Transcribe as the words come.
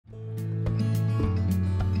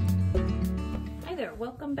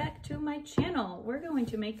welcome back to my channel. We're going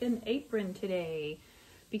to make an apron today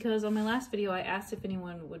because on my last video I asked if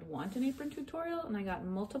anyone would want an apron tutorial and I got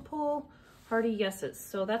multiple hearty yeses.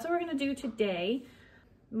 So that's what we're going to do today.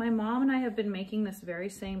 My mom and I have been making this very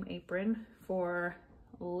same apron for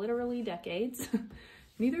literally decades.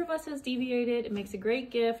 Neither of us has deviated. It makes a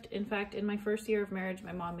great gift. In fact, in my first year of marriage,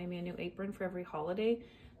 my mom made me a new apron for every holiday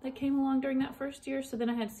that came along during that first year. So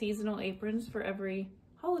then I had seasonal aprons for every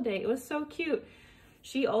holiday. It was so cute.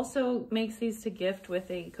 She also makes these to gift with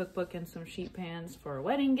a cookbook and some sheet pans for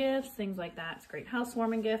wedding gifts, things like that. It's a great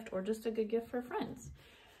housewarming gift or just a good gift for friends.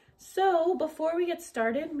 So before we get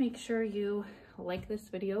started, make sure you like this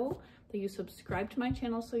video, that you subscribe to my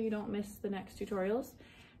channel so you don't miss the next tutorials,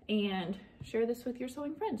 and share this with your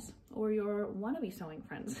sewing friends or your wannabe sewing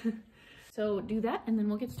friends. So do that and then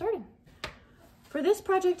we'll get started. For this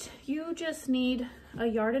project, you just need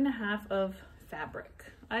 1.5 yards of fabric.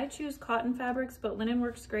 I choose cotton fabrics, but linen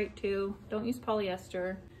works great too. Don't use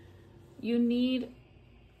polyester. You need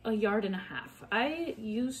 1.5 yards. I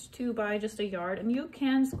used to buy just 1 yard, and you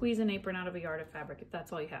can squeeze an apron out of 1 yard of fabric if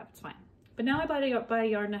that's all you have, it's fine. But now I buy 1.5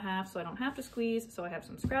 yards so I don't have to squeeze, so I have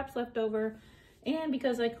some scraps left over. And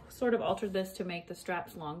because I sort of altered this to make the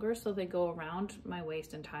straps longer so they go around my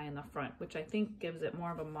waist and tie in the front, which I think gives it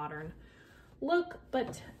more of a modern look.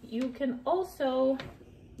 But you can also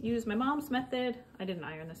use my mom's method. I didn't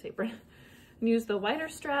iron this apron. And use the wider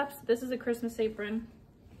straps. This is a Christmas apron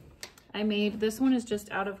I made. This one is just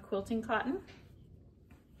out of quilting cotton,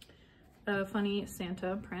 a funny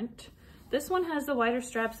Santa print. This one has the wider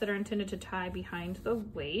straps that are intended to tie behind the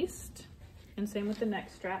waist, and same with the neck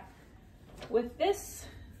strap. With this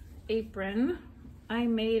apron, I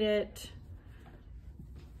made it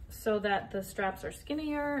so that the straps are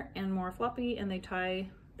skinnier and more floppy, and they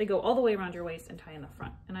go all the way around your waist and tie in the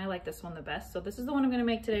front. And I like this one the best. So this is the one I'm gonna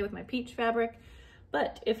make today with my peach fabric.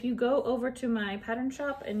 But if you go over to my pattern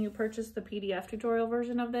shop and you purchase the PDF tutorial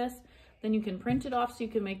version of this, then you can print it off so you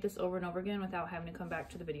can make this over and over again without having to come back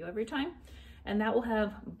to the video every time. And that will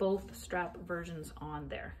have both strap versions on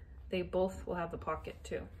there. They both will have the pocket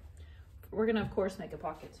too. We're gonna of course make a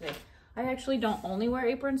pocket today. I actually don't only wear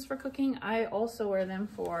aprons for cooking, I also wear them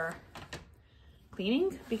for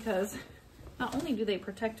cleaning, because not only do they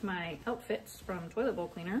protect my outfits from toilet bowl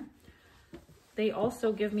cleaner, they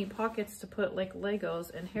also give me pockets to put like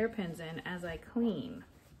Legos and hairpins in as I clean.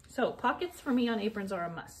 So pockets for me on aprons are a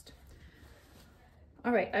must.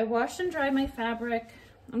 All right, I washed and dried my fabric.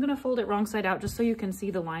 I'm gonna fold it wrong side out just so you can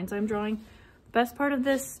see the lines I'm drawing. Best part of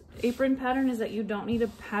this apron pattern is that you don't need a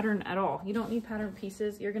pattern at all. You don't need pattern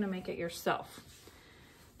pieces. You're gonna make it yourself.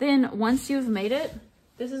 Then once you've made it,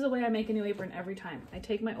 this is the way I make a new apron every time. I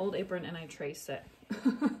take my old apron and I trace it.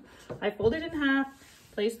 I fold it in half,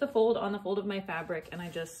 place the fold on the fold of my fabric, and I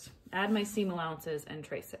just add my seam allowances and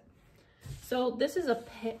trace it. So this is a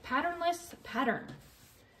patternless pattern.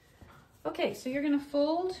 Okay, so you're gonna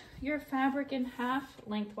fold your fabric in half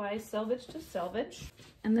lengthwise, selvage to selvage.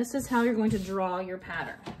 And this is how you're going to draw your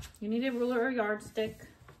pattern. You need a ruler or yardstick,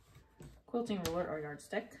 quilting ruler or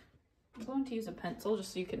yardstick. I'm going to use a pencil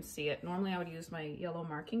just so you can see it. Normally I would use my yellow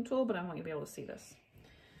marking tool, but I want you to be able to see this.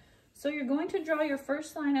 So you're going to draw your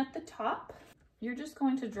first line at the top. You're just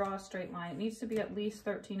going to draw a straight line. It needs to be at least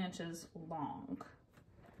 13 inches long.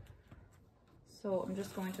 So I'm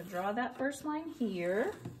just going to draw that first line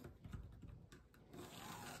here.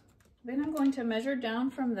 Then I'm going to measure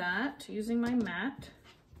down from that using my mat,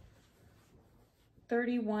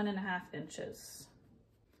 31.5 inches.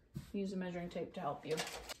 Use a measuring tape to help you.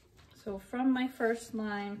 So from my first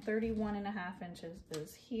line, 31.5 inches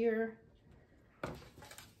is here.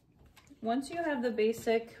 Once you have the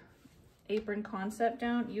basic apron concept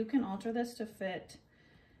down, you can alter this to fit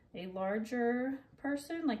a larger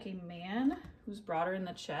person, like a man who's broader in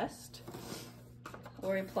the chest,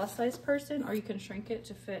 or a plus size person, or you can shrink it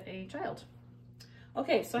to fit a child.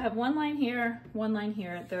 Okay, so I have one line here, one line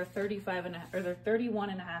here. They're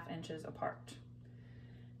 31.5 inches apart.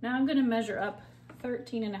 Now I'm gonna measure up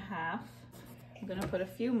 13.5. I'm gonna put a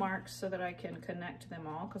few marks so that I can connect them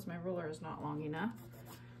all because my ruler is not long enough.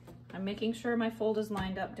 I'm making sure my fold is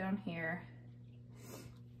lined up down here,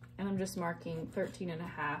 and I'm just marking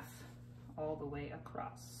 13.5 all the way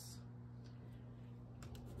across.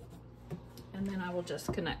 And then I will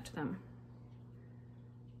just connect them.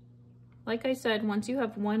 Like I said, once you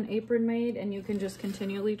have one apron made and you can just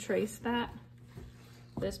continually trace that,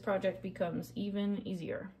 this project becomes even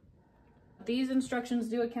easier. These instructions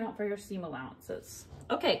do account for your seam allowances.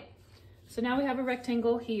 Okay, so now we have a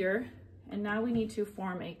rectangle here, and now we need to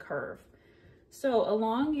form a curve. So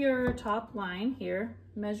along your top line here,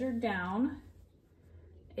 measure down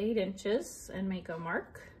 8 inches and make a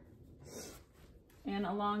mark. And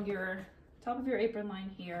along your top of your apron line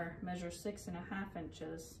here, measure 6.5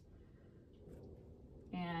 inches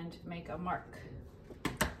and make a mark.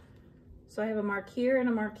 So I have a mark here and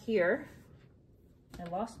a mark here. I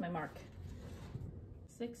lost my mark.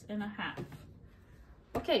 6.5.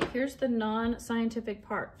 Okay, here's the non-scientific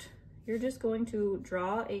part. You're just going to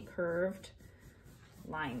draw a curved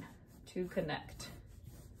line to connect.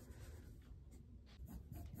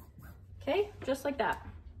 Okay, just like that.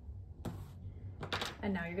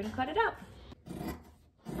 And now you're gonna cut it out.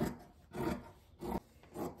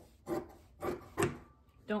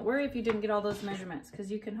 Don't worry if you didn't get all those measurements,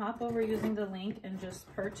 because you can hop over using the link and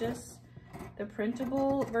just purchase the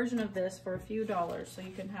printable version of this for a few dollars so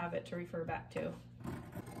you can have it to refer back to.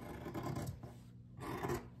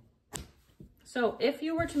 So if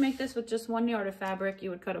you were to make this with just 1 yard of fabric,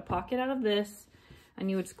 you would cut a pocket out of this and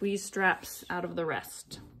you would squeeze straps out of the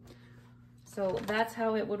rest. So that's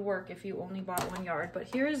how it would work if you only bought 1 yard. But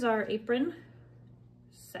here is our apron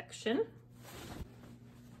section.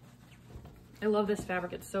 I love this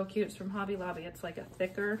fabric, it's so cute. It's from Hobby Lobby. It's like a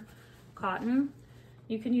thicker cotton.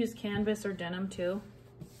 You can use canvas or denim too.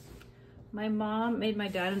 My mom made my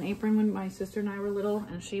dad an apron when my sister and I were little,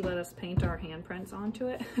 and she let us paint our handprints onto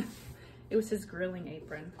it. It was his grilling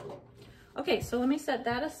apron. Okay, so let me set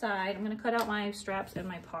that aside. I'm gonna cut out my straps and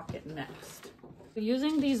my pocket next.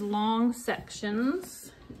 Using these long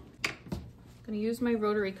sections, I'm gonna use my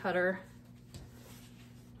rotary cutter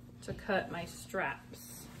to cut my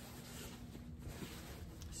straps.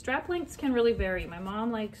 Strap lengths can really vary. My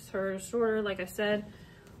mom likes hers shorter, like I said.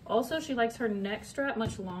 Also, she likes her neck strap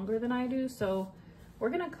much longer than I do, so we're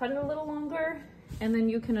gonna cut it a little longer, and then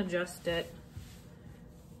you can adjust it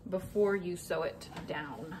before you sew it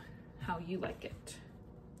down how you like it.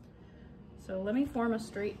 So let me form a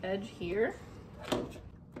straight edge here.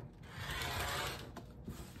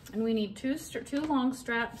 And we need two long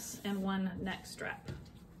straps and 1 neck strap.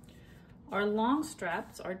 Our long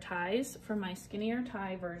straps, our ties for my skinnier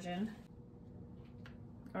tie version,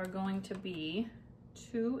 are going to be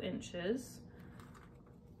 2 inches.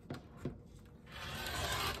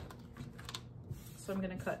 So I'm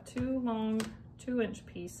gonna cut 2 long 2-inch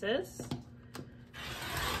pieces.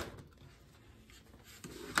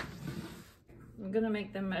 I'm gonna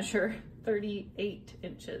make them measure 38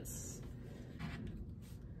 inches.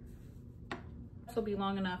 This will be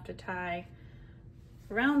long enough to tie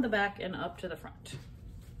around the back and up to the front.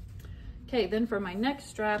 Okay, then for my neck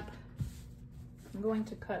strap, I'm going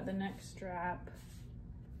to cut the neck strap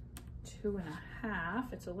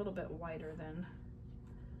 2.5. It's a little bit wider than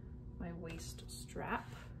my waist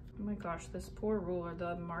strap. Oh my gosh, this poor ruler,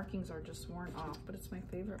 the markings are just worn off, but it's my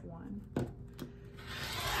favorite one.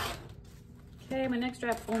 Okay, my neck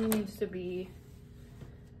strap only needs to be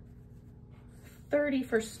 30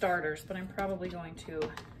 for starters, but I'm probably going to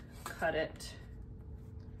cut it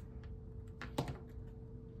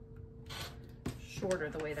shorter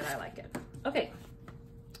the way that I like it. Okay,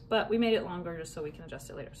 but we made it longer just so we can adjust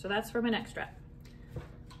it later. So that's for my neck strap.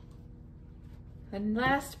 The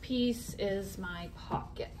last piece is my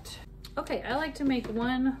pocket. Okay, I like to make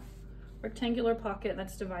 1 rectangular pocket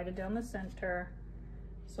that's divided down the center.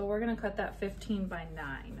 So we're gonna cut that 15 by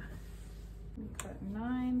 9. Cut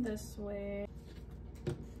 9 this way,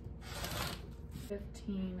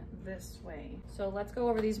 15 this way. So let's go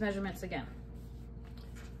over these measurements again.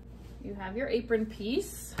 You have your apron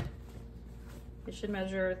piece. It should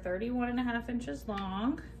measure 31.5 inches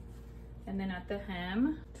long. And then at the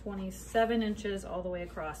hem, 27 inches all the way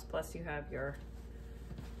across, plus you have your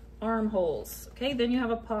armholes. Okay, then you have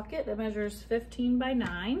a pocket that measures 15 by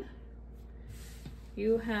 9.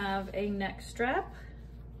 You have a neck strap.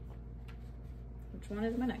 Which one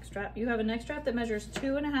is my neck strap? You have a neck strap that measures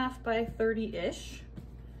 2.5 by 30-ish.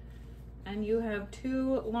 And you have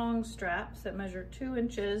 2 long straps that measure 2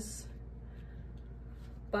 inches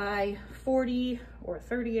by 40 or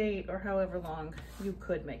 38 or however long you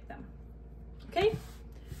could make them. Okay,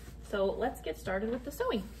 so let's get started with the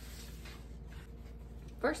sewing.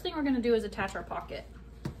 First thing we're gonna do is attach our pocket.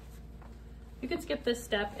 You can skip this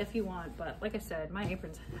step if you want, but like I said, my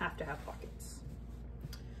aprons have to have pockets.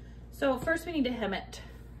 So first we need to hem it.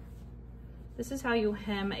 This is how you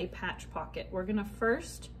hem a patch pocket. We're gonna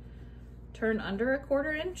first turn under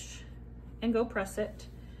 1/4 inch and go press it.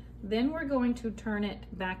 Then we're going to turn it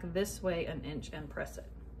back this way 1 inch and press it.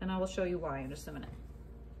 And I will show you why in just a minute.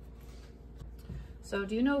 So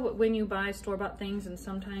do you know when you buy store-bought things and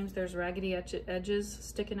sometimes there's raggedy edges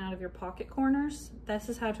sticking out of your pocket corners? This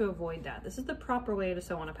is how to avoid that. This is the proper way to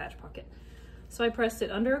sew on a patch pocket. So I pressed it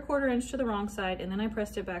under a 1/4 inch to the wrong side, and then I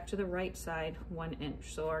pressed it back to the right side 1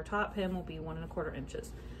 inch. So our top hem will be 1 1/4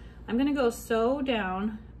 inches. I'm gonna go sew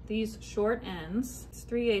down these short ends. It's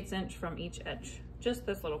 3/8 inch from each edge, just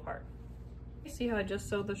this little part. See how I just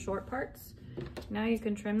sewed the short parts? Now you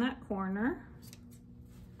can trim that corner.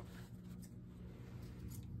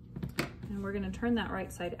 And we're gonna turn that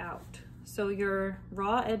right side out. So your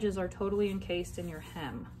raw edges are totally encased in your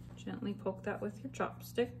hem. Gently poke that with your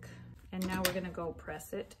chopstick. And now we're gonna go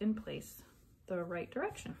press it in place the right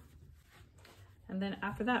direction. And then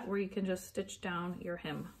after that, where you can just stitch down your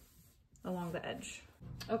hem along the edge.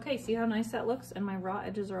 Okay, see how nice that looks? And my raw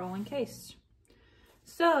edges are all encased.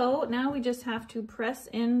 So now we just have to press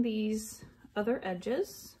in these other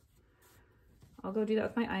edges. I'll go do that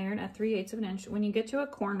with my iron at 3/8 of an inch. When you get to a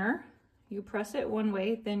corner, you press it one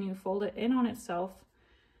way, then you fold it in on itself,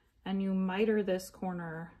 and you miter this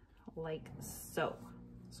corner like so.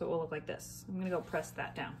 So it will look like this. I'm gonna go press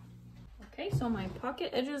that down. Okay, so my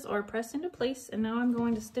pocket edges are pressed into place, and now I'm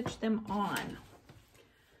going to stitch them on.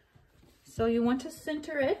 So you want to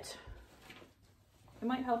center it. It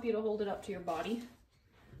might help you to hold it up to your body.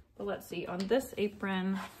 But let's see, on this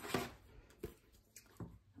apron,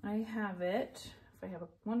 I have it, if I have a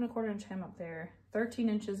 1 1/4 inch hem up there, 13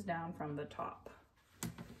 inches down from the top,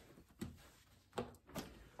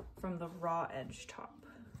 from the raw edge top.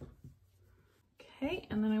 Okay,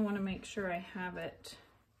 and then I want to make sure I have it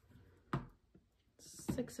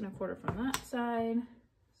 6 1/4 from that side,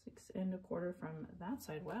 6 1/4 from that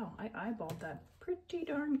side. Wow, I eyeballed that pretty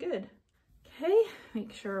darn good. Okay,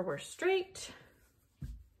 make sure we're straight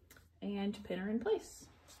and pin her in place.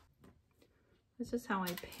 This is how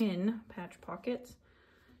I pin patch pockets.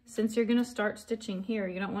 Since you're gonna start stitching here,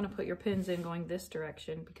 you don't want to put your pins in going this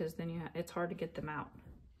direction because then it's hard to get them out.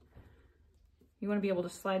 You want to be able to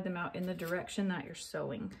slide them out in the direction that you're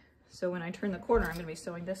sewing. So when I turn the corner, I'm going to be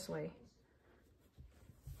sewing this way.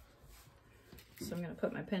 So I'm going to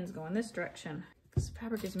put my pins going this direction. This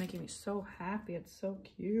fabric is making me so happy. It's so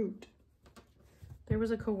cute. There was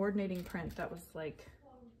a coordinating print that was like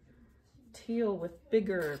teal with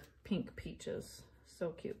bigger pink peaches.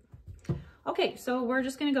 So cute. Okay, so we're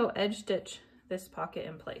just going to go edge stitch this pocket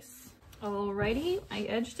in place. Alrighty, I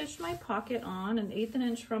edge stitched my pocket on 1/8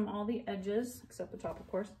 inch from all the edges, except the top, of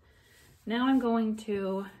course. Now I'm going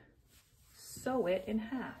to sew it in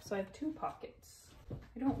half. So I have 2 pockets.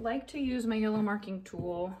 I don't like to use my yellow marking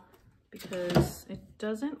tool because it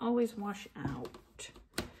doesn't always wash out.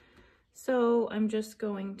 So I'm just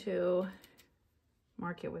going to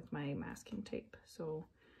mark it with my masking tape. So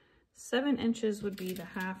 7 inches would be the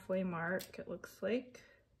halfway mark, it looks like.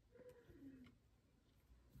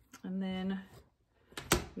 And then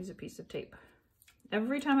use a piece of tape.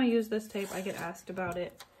 Every time I use this tape, I get asked about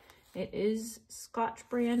it. It is Scotch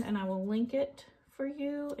brand, and I will link it for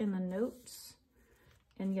you in the notes.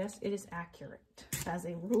 And yes, it is accurate as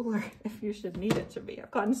a ruler if you should need it to be.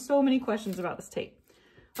 I've gotten so many questions about this tape.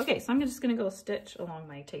 Okay, so I'm just gonna go stitch along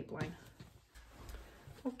my tape line.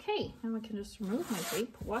 Okay, now I can just remove my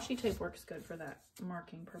tape. Washi tape works good for that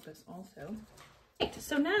marking purpose also. Right,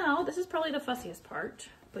 so now this is probably the fussiest part,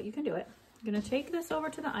 but you can do it. I'm gonna take this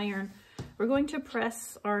over to the iron. We're going to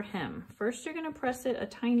press our hem. First, you're gonna press it a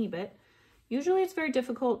tiny bit. Usually it's very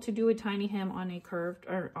difficult to do a tiny hem on a curved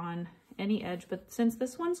or on any edge, but since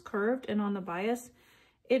this one's curved and on the bias,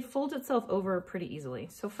 it folds itself over pretty easily.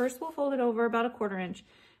 So first we'll fold it over about a 1/4 inch,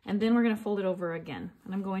 and then we're gonna fold it over again.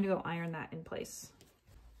 And I'm going to go iron that in place.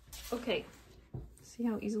 Okay, see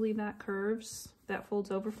how easily that curves? That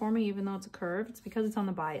folds over for me, even though it's a curve. It's because it's on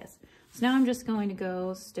the bias. So now I'm just going to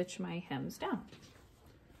go stitch my hems down.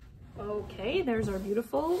 Okay, there's our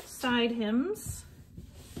beautiful side hems.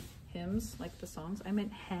 Hems, like the songs. I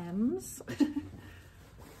meant hems.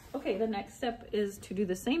 Okay, the next step is to do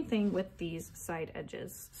the same thing with these side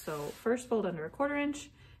edges. So first fold under a 1/4 inch,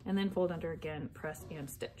 and then fold under again, press and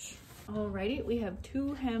stitch. Alrighty, we have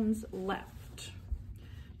 2 hems left.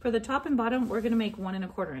 For the top and bottom, we're gonna make 1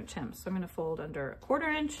 1/4 inch hems. So I'm gonna fold under a 1/4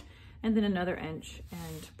 inch and then another inch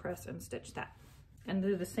and press and stitch that. And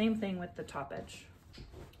do the same thing with the top edge.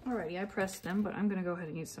 Alrighty, I pressed them, but I'm gonna go ahead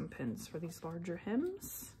and use some pins for these larger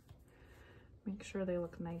hems. Make sure they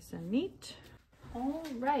look nice and neat. All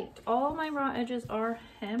right, all my raw edges are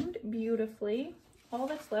hemmed beautifully. All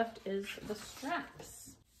that's left is the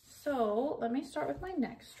straps. So let me start with my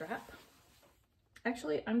neck strap.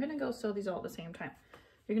 Actually, I'm gonna go sew these all at the same time.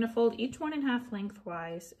 You're gonna fold each one in half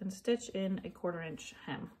lengthwise and stitch in a 1/4 inch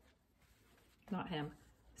hem. Not hem,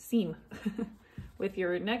 seam. With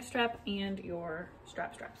your neck strap and your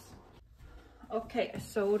straps. Okay, I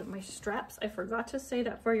sewed my straps. I forgot to say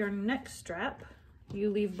that for your neck strap, you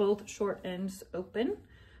leave both short ends open,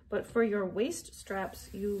 but for your waist straps,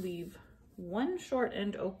 you leave one short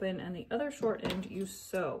end open and the other short end you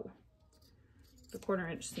sew the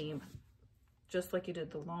 1/4 inch seam, just like you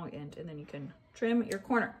did the long end, and then you can trim your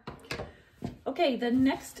corner. Okay, the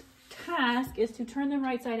next task is to turn them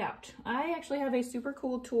right side out. I actually have a super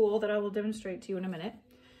cool tool that I will demonstrate to you in a minute.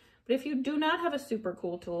 But if you do not have a super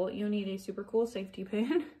cool tool, you need a super cool safety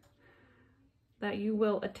pin that you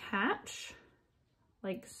will attach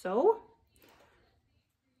like so.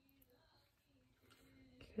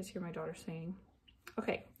 You guys hear my daughter saying?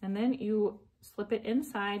 Okay, and then you slip it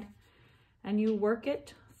inside and you work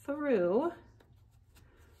it through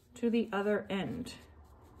to the other end.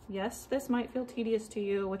 Yes, this might feel tedious to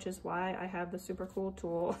you, which is why I have the super cool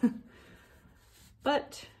tool,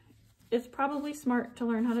 but it's probably smart to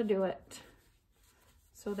learn how to do it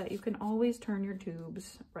so that you can always turn your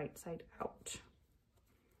tubes right side out.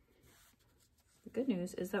 The good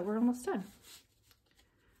news is that we're almost done.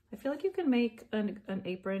 I feel like you can make an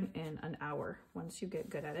apron in an hour once you get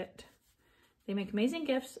good at it. They make amazing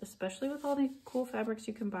gifts, especially with all the cool fabrics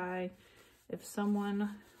you can buy. If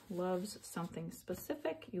someone loves something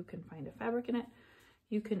specific, you can find a fabric in it.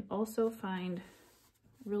 You can also find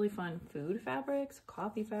really fun food fabrics,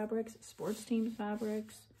 coffee fabrics, sports team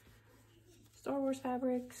fabrics, Star Wars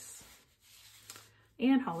fabrics,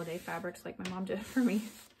 and holiday fabrics like my mom did for me.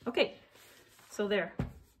 Okay, so there,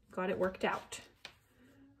 got it worked out.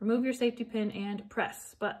 Remove your safety pin and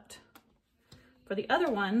press. But for the other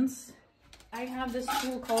ones, I have this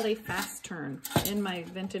tool called a fast turn in my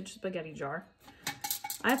vintage spaghetti jar.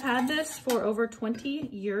 I've had this for over 20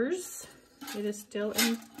 years. It is still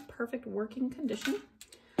in perfect working condition.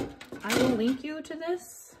 I will link you to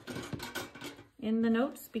this in the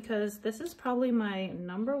notes because this is probably my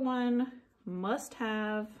 #1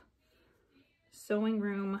 must-have sewing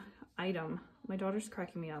room item. My daughter's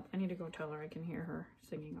cracking me up. I need to go tell her. I can hear her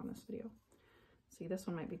singing on this video. See, this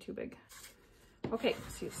one might be too big. Okay,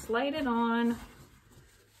 so you slide it on.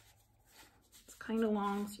 It's kind of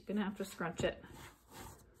long, so you're gonna have to scrunch it.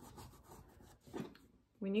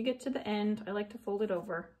 When you get to the end, I like to fold it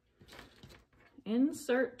over.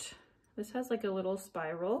 Insert, this has like a little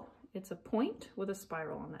spiral. It's a point with a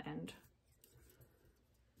spiral on the end.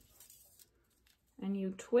 And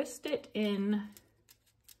you twist it in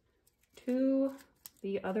to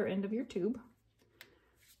the other end of your tube.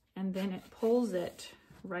 And then it pulls it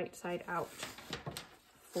right side out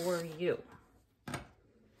for you.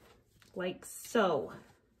 Like so.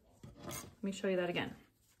 Let me show you that again.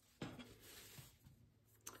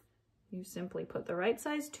 You simply put the right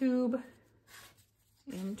size tube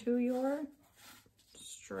into your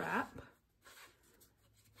strap.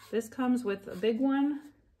 This comes with a big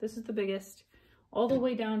one. This is the biggest, all the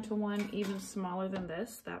way down to one even smaller than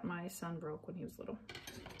this that my son broke when he was little.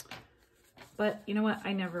 But you know what?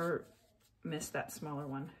 I never miss that smaller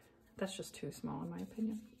one. That's just too small in my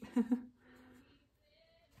opinion.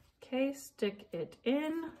 Okay, stick it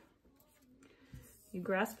in. You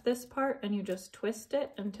grasp this part and you just twist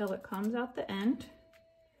it until it comes out the end.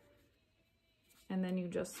 And then you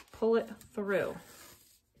just pull it through.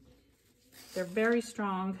 They're very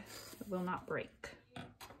strong, it will not break.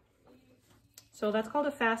 So that's called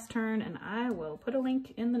a fast turn, and I will put a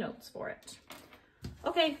link in the notes for it.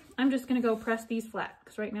 Okay, I'm just gonna go press these flat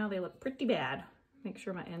because right now they look pretty bad. Make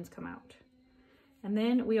sure my ends come out. And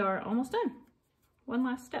then we are almost done. One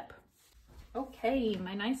last step. Okay,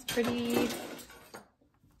 my nice pretty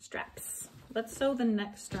straps. Let's sew the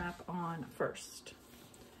next strap on first.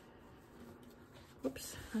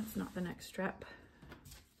 Whoops, that's not the next strap.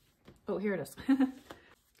 Oh, here it is.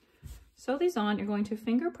 Sew these on. You're going to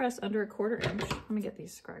finger press under a 1/4 inch. Let me get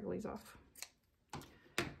these scragglies off.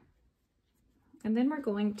 And then we're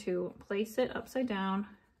going to place it upside down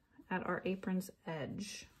at our apron's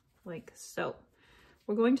edge, like so.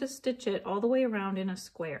 We're going to stitch it all the way around in a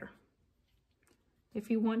square. If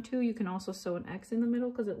you want to, you can also sew an X in the middle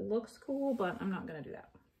because it looks cool, but I'm not going to do that.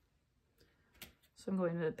 So I'm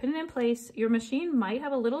going to pin it in place. Your machine might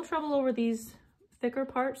have a little trouble over these thicker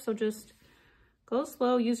parts, so just go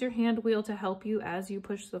slow. Use your hand wheel to help you as you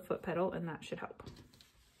push the foot pedal, and that should help.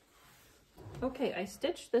 Okay, I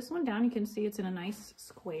stitched this one down. You can see it's in a nice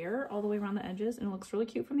square all the way around the edges, and it looks really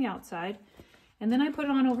cute from the outside. And then I put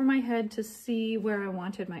it on over my head to see where I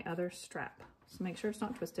wanted my other strap. So make sure it's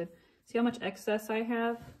not twisted. See how much excess I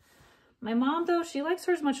have? My mom, though, she likes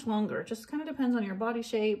hers much longer. It just kind of depends on your body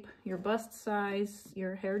shape, your bust size,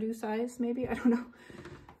 your hairdo size, maybe. I don't know.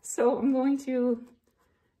 So I'm going to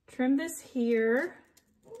trim this here.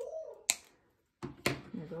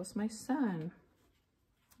 There goes my son.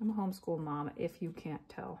 I'm a homeschool mom, if you can't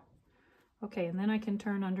tell. Okay, and then I can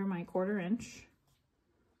turn under my 1/4 inch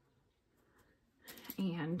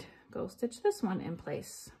and go stitch this one in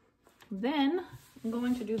place. Then I'm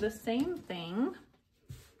going to do the same thing.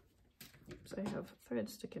 Oops, I have thread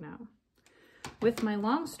sticking out. With my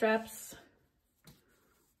long straps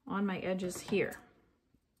on my edges here.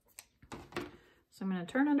 So I'm going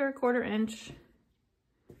to turn under a 1/4 inch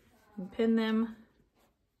and pin them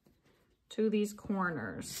to these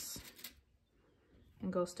corners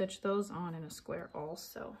and go stitch those on in a square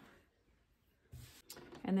also.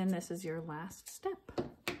 And then this is your last step.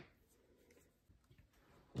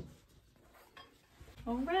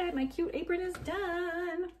 All right, my cute apron is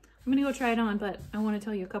done. I'm gonna go try it on, but I wanna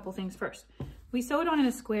tell you a couple things first. We sew it on in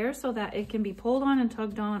a square so that it can be pulled on and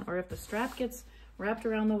tugged on, or if the strap gets wrapped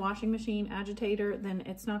around the washing machine agitator, then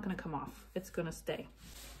it's not gonna come off, it's gonna stay.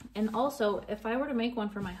 And also, if I were to make one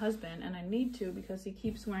for my husband, and I need to because he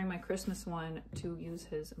keeps wearing my Christmas one to use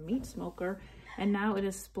his meat smoker, and now it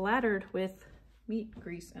is splattered with meat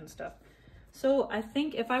grease and stuff. So I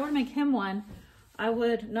think if I were to make him one, I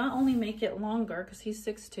would not only make it longer because he's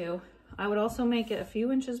 6'2", I would also make it a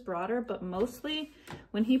few inches broader, but mostly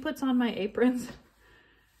when he puts on my aprons,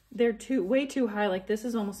 they're way too high. Like this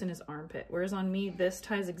is almost in his armpit, whereas on me, this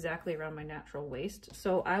ties exactly around my natural waist.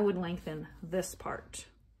 So I would lengthen this part,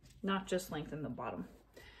 not just lengthen the bottom.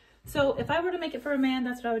 So if I were to make it for a man,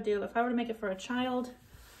 that's what I would do. If I were to make it for a child,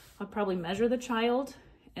 I'd probably measure the child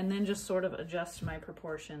and then just sort of adjust my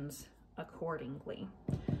proportions accordingly.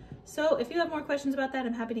 So if you have more questions about that,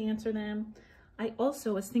 I'm happy to answer them. I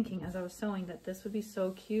also was thinking as I was sewing that this would be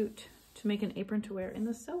so cute to make an apron to wear in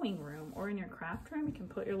the sewing room or in your craft room. You can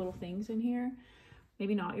put your little things in here.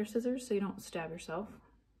 Maybe not your scissors so you don't stab yourself,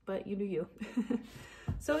 but you do you.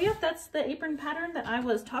 So yeah, that's the apron pattern that I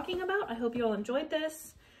was talking about. I hope you all enjoyed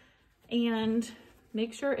this. And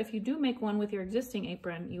make sure if you do make one with your existing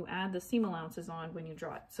apron, you add the seam allowances on when you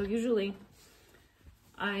draw it. So usually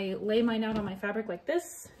I lay mine out on my fabric like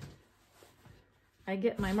this. I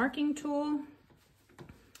get my marking tool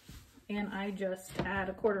and I just add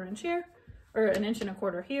a 1/4 inch here, or 1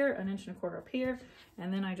 1/4 inch here, 1 1/4 inch up here,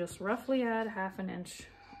 and then I just roughly add 1/2 inch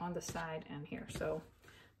on the side and here. So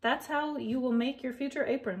that's how you will make your future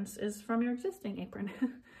aprons, is from your existing apron.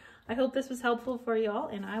 I hope this was helpful for y'all,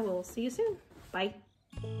 and I will see you soon. Bye.